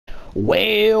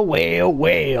Well, well,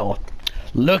 well.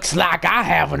 Looks like I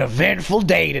have an eventful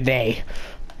day today.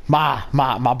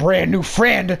 My brand new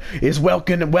friend is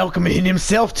welcoming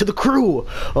himself to the crew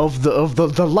of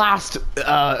the Lost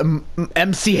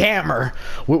MC Hammer.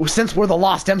 Since we're the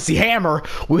Lost MC Hammer,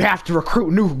 we have to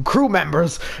recruit new crew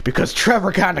members because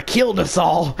Trevor kind of killed us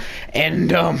all,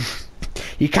 and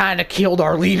he kind of killed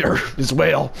our leader as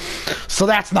well. So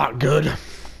that's not good.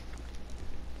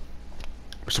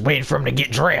 Just waiting for him to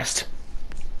get dressed.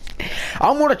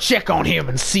 I want to check on him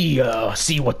and see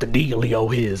what the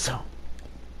dealio is.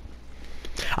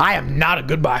 I am not a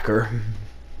good biker.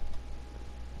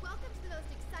 Welcome to the most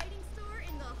exciting store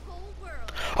in the whole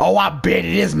world. Oh, I bet it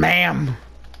is, ma'am.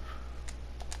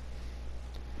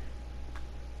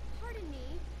 Pardon me.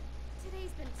 Today's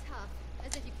been tough,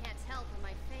 as if you can't tell from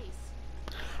my face.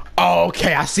 Oh,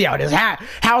 okay, I see how it is.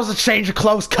 How's the change of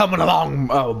clothes coming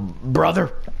along,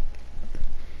 brother?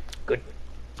 Good.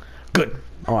 Good.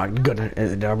 All right,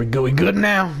 good. Are we going good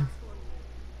now?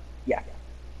 Yeah.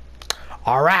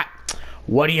 All right.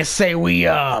 What do you say we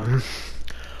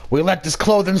let this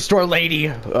clothing store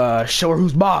lady show her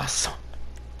who's boss?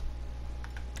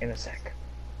 In a sec.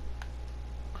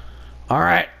 All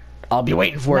right, I'll be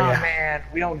waiting for you. No, man,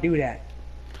 we don't do that.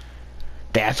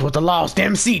 That's what the Lost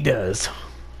MC does.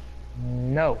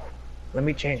 No. Let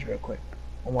me change real quick.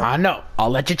 I know. I'll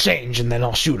let you change and then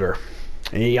I'll shoot her.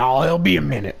 Y'all, it'll be a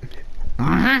minute.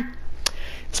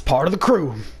 It's part of the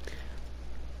crew.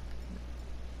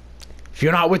 If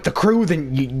you're not with the crew,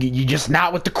 then you're just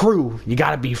not with the crew. You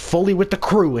gotta be fully with the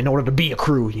crew in order to be a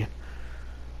crew.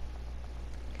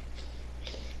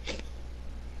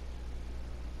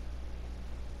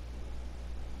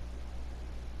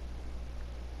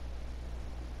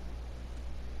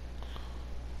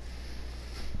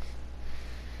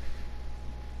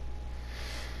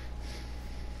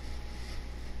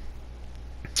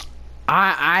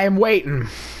 I am waiting.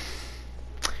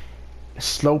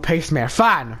 Slow-paced man.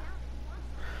 Fine.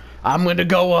 I'm gonna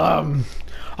go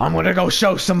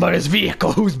show somebody's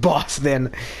vehicle who's boss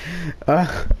then.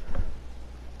 In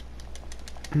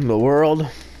the world.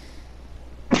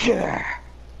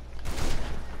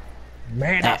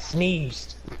 Man, I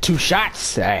sneezed. 2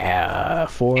 shots.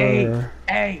 4.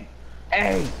 Hey.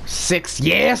 6.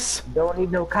 Yes. Don't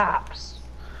need no cops.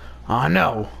 I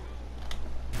know.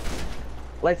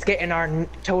 Let's get in our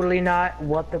totally not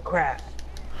what the crap.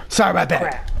 Sorry about that.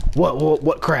 Crap.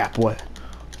 What crap? What?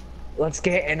 Let's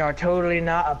get in our totally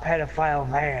not a pedophile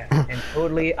van and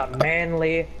totally a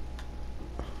manly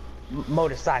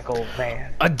motorcycle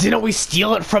van. Didn't we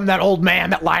steal it from that old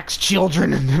man that likes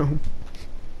children?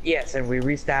 Yes, and we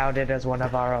restyled it as one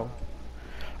of our own.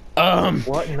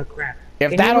 What in the crap? If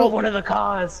Can that you old move one of the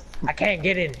cars, I can't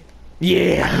get in.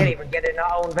 Yeah. I can't even get in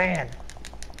our own van.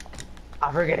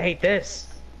 I freaking hate this.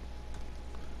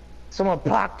 Someone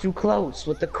parked too close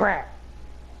with the crap.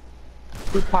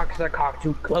 Who parks their car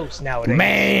too close nowadays?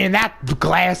 Man, that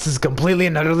glass is completely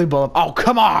and utterly bullet. Oh,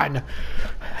 come on! Man,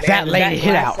 that lady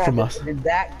hid out from us. Did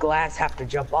that glass have to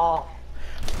jump off?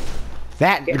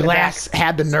 That glass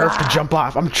had the nerve to jump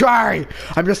off. I'm sorry.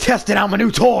 I'm just testing out my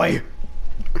new toy.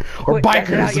 Or Quit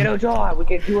testing out bikers. your new toy. We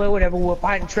can do it whenever we're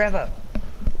fighting Trevor.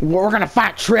 We're gonna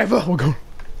fight Trevor. We're going.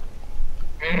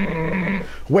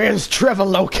 Where's Trevor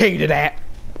located at?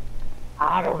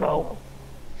 I don't know.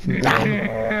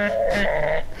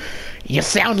 You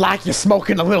sound like you're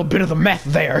smoking a little bit of the meth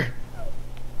there.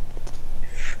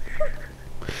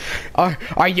 Are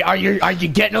you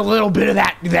getting a little bit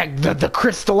of the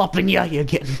crystal up in you? You're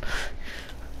getting.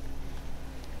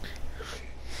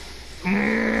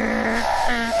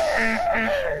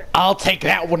 I'll take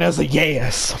that one as a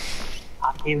yes.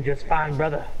 I feel just fine,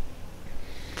 brother.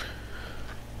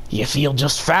 You feel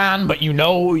just fine, but you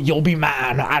know you'll be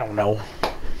mine. I don't know.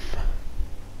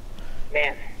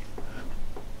 Man.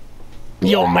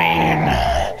 Yo,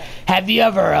 man. Have you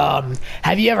ever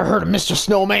heard of Mr.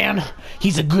 Snowman?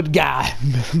 He's a good guy.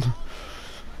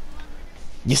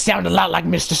 You sound a lot like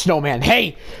Mr. Snowman.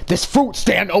 Hey, this fruit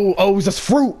stand owes us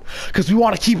fruit because we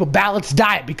want to keep a balanced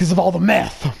diet because of all the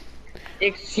meth.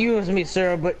 Excuse me,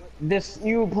 sir, but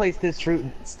you place this fruit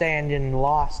stand in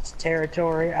lost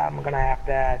territory. I'm gonna have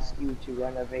to ask you to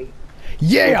renovate.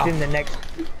 Yeah. Within the next.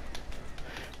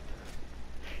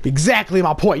 Exactly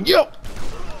my point. Yep.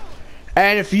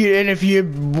 And if you,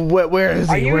 where is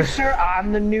he? Are you sure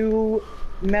I'm the new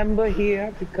member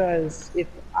here? Because if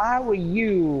I were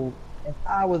you, if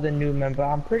I were the new member,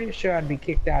 I'm pretty sure I'd be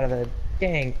kicked out of the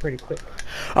gang pretty quick.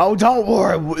 Oh, don't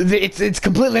worry. It's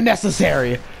completely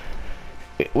necessary.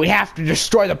 We have to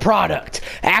destroy the product.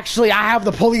 Actually, I have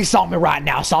the police on me right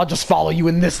now, so I'll just follow you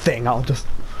in this thing. We'll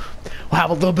have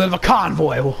a little bit of a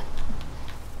convoy.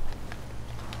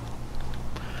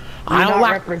 I You're don't not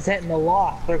like. representing the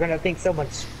lost. They're gonna think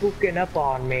someone's spooking up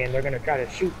on me and they're gonna try to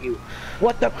shoot you.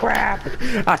 What the crap?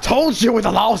 I told you with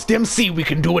the Lost MC, we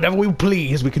can do whatever we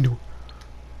please. We can do.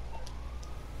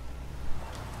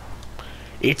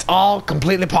 It's all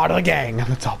completely part of the gang.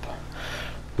 That's up.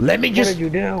 Let me What just. did you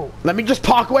do? Let me just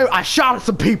park away. I shot at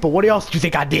some people. What else do you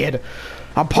think I did?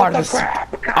 I'm part What of the this.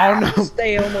 crap? Oh no.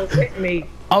 They almost hit me.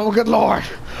 Oh good lord.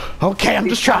 Okay, I'm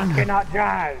just These cops trying. cannot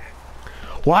drive.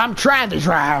 Well, I'm trying to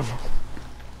drive.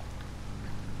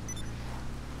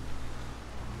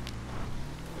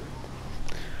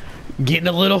 Getting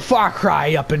a little Far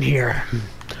Cry up in here.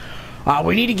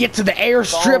 We need to get to the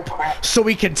airstrip so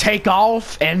we can take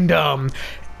off and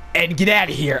get out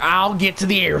of here. I'll get to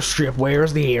the airstrip.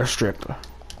 Where's the airstrip?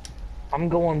 I'm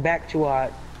going back to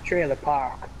a trailer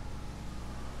park.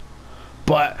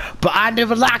 But I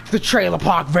never liked the trailer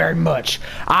park very much.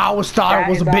 I always thought it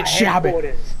was a bit shabby.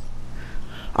 Headquarters.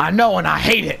 I know, and I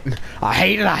hate it. I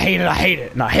hate it, I hate it, I hate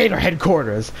it. And I hate our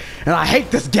headquarters. And I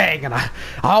hate this gang, and I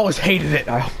always hated it.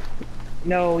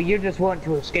 No, you just want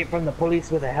to escape from the police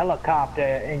with a helicopter,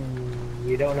 and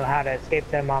you don't know how to escape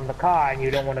them on the car, and you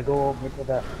don't want to go over to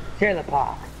the trailer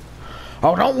park.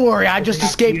 Oh, don't worry, I just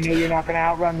escaped. You know you're not going to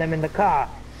outrun them in the car,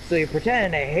 so you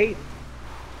pretend to hate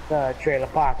the trailer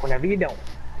park whenever you don't.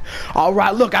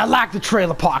 Alright, look, I like the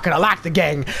trailer park and I like the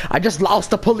gang. I just lost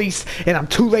the police and I'm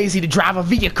too lazy to drive a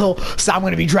vehicle, so I'm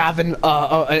gonna be driving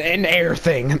an air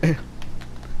thing.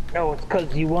 No, it's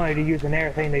because you wanted to use an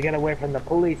air thing to get away from the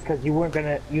police, because you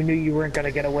knew you weren't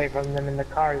gonna get away from them in the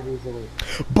cars easily.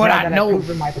 But now I that know. I've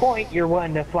proven my point, you're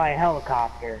wanting to fly a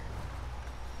helicopter.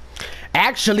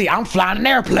 Actually, I'm flying an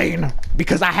airplane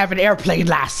because I have an airplane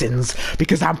license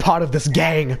because I'm part of this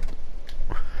gang.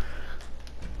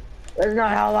 That's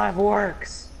not how life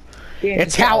works. You can't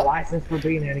It's just get how- a license for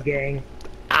being in a gang.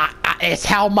 It's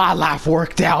how my life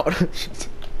worked out.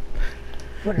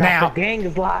 But Now- not the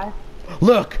gang's life.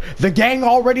 Look, the gang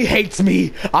already hates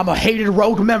me. I'm a hated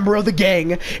rogue member of the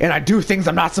gang, and I do things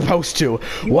I'm not supposed to.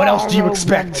 What are else do you a rogue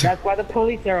expect? member. That's why the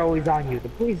police are always on you. The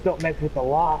police don't mess with the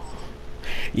lost.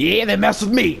 Yeah, they mess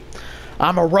with me.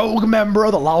 I'm a rogue member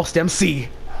of the Lost MC.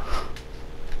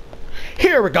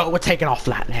 Here we go, we're taking off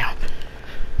flight now.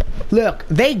 Look,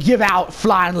 they give out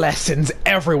flying lessons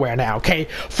everywhere now, okay?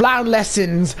 Flying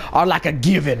lessons are like a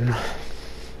given.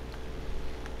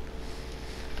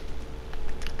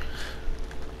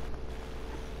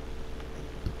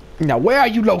 Now, where are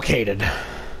you located?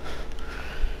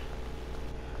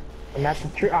 I'm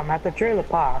at the trailer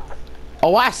park.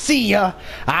 Oh, I see ya.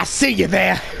 I see you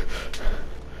there.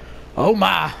 Oh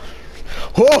my.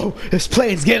 Whoa, this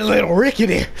plane's getting a little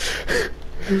rickety.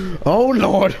 Oh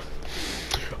Lord.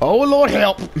 Oh Lord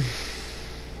help.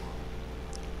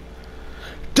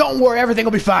 Don't worry, everything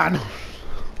will be fine.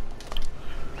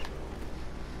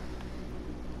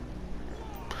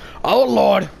 Oh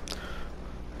Lord.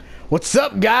 What's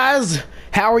up, guys?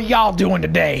 How are y'all doing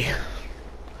today?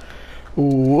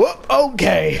 Ooh,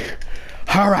 okay.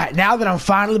 Alright, now that I'm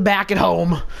finally back at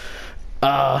home,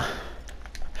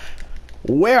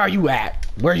 where are you at?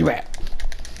 Where are you at?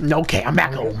 Okay, I'm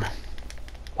back home.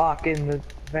 Park in the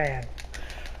van.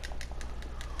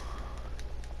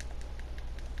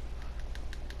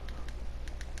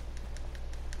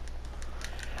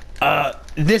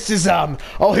 This is,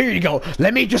 oh, here you go.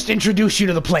 Let me just introduce you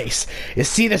to the place. You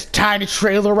see this tiny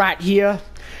trailer right here?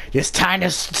 This tiny,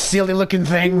 silly looking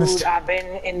thing? Dude, I've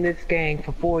been in this gang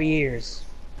for 4 years.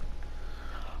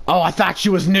 Oh, I thought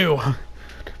you was new.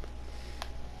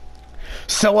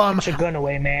 So, Put your gun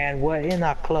away, man. We're in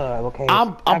our club, okay?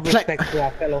 I'm Have respect for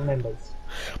our fellow members.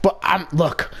 But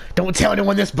look, don't tell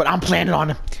anyone this, but I'm planning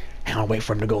on, hang on, wait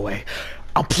for him to go away.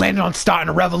 I'm planning on starting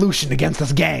a revolution against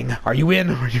this gang. Are you in?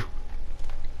 Are you?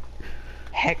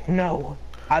 Heck no.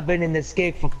 I've been in this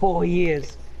gig for 4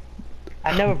 years.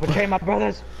 I never betrayed my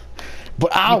brothers.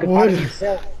 But I You can find would.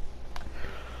 yourself.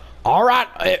 All right,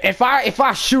 if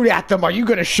I shoot at them, are you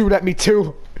gonna shoot at me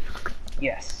too?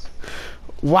 Yes.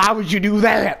 Why would you do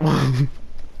that? I'm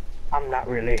not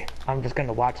really. I'm just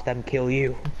gonna watch them kill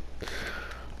you.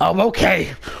 Oh,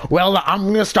 okay. Well, I'm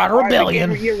gonna start a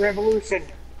rebellion. Alright, begin your revolution.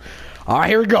 All right,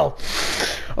 here we go.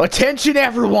 Attention,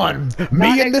 everyone. Not Me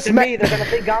and next this to me, they're gonna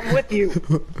think I'm with you.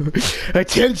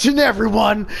 Attention,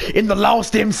 everyone in the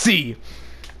Lost MC.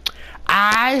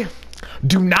 I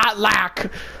do not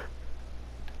like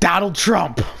Donald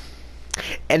Trump.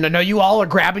 And I know you all are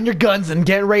grabbing your guns and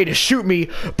getting ready to shoot me,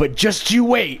 but just you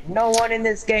wait. No one in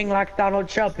this gang likes Donald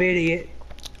Trump, idiot.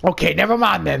 Okay, never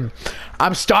mind then.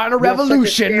 I'm starting a You're such a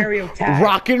revolution. stereotype.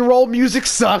 Rock and roll music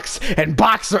sucks, and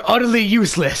box are utterly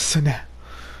useless.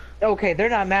 okay, they're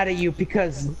not mad at you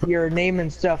because you're naming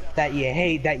stuff that you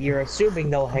hate, that you're assuming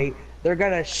they'll hate. They're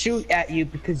gonna shoot at you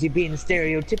because you're being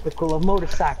stereotypical of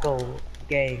motorcycle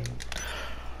gang.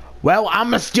 Well, I'm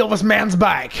gonna steal this man's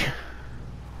bike.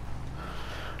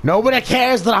 Nobody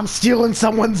cares that I'm stealing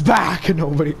someone's bike.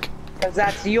 Nobody. Because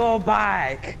that's your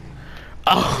bike.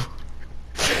 Oh,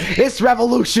 this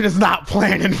revolution is not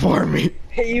planning for me.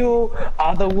 You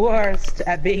are the worst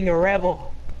at being a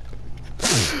rebel.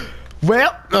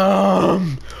 Well,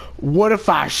 what if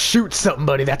I shoot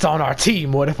somebody that's on our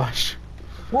team? What if I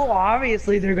Well,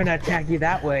 obviously they're gonna attack you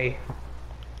that way.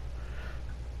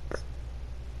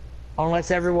 Unless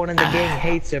everyone in the gang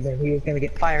hates him and he's gonna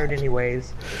get fired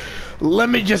anyways. Let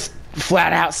me just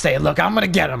flat out say, look, I'm gonna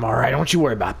get him, alright? Don't you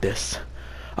worry about this.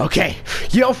 Okay,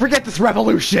 yo, forget this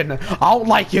revolution. I don't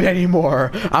like it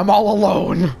anymore. I'm all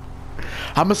alone.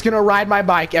 I'm just gonna ride my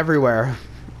bike everywhere.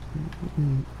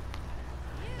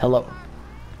 Hello.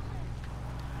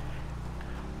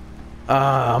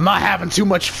 I'm not having too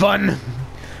much fun,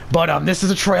 but this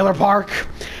is a trailer park,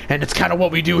 and it's kind of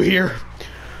what we do here.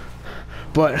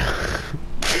 But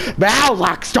I don't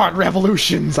like starting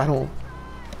revolutions. I don't.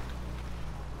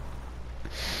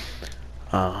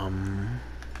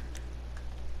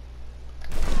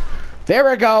 There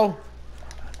we go.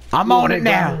 I'm on it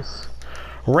now.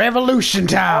 Revolution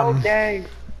time. Okay.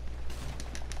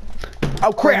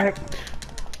 Oh crap.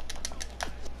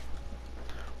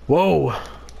 Whoa.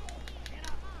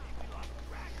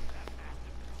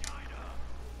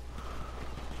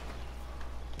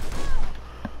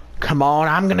 Come on,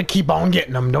 I'm gonna keep on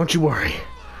getting them, don't you worry.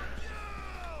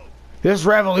 This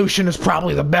revolution is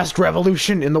probably the best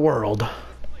revolution in the world.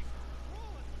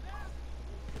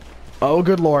 Oh,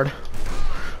 good lord.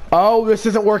 Oh, this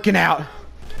isn't working out.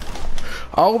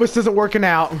 Oh, this isn't working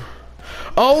out.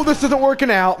 Oh, this isn't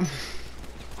working out.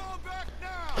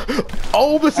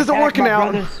 Oh, this isn't working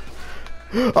out.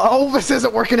 Oh, this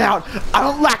isn't working out. I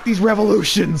don't like these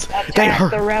revolutions. They Attack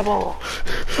hurt. the rebel.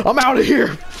 I'm out of here.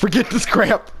 Forget this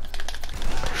crap.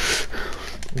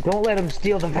 Don't let him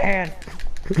steal the van.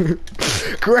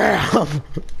 Grab.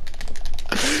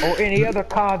 Or any other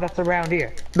car that's around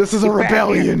here. This is a Get back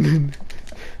rebellion.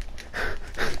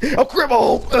 Oh, crap.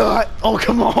 Oh,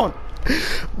 come on.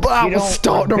 I You was don't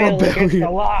starting a rebel against the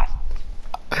rebellion. law,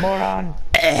 moron.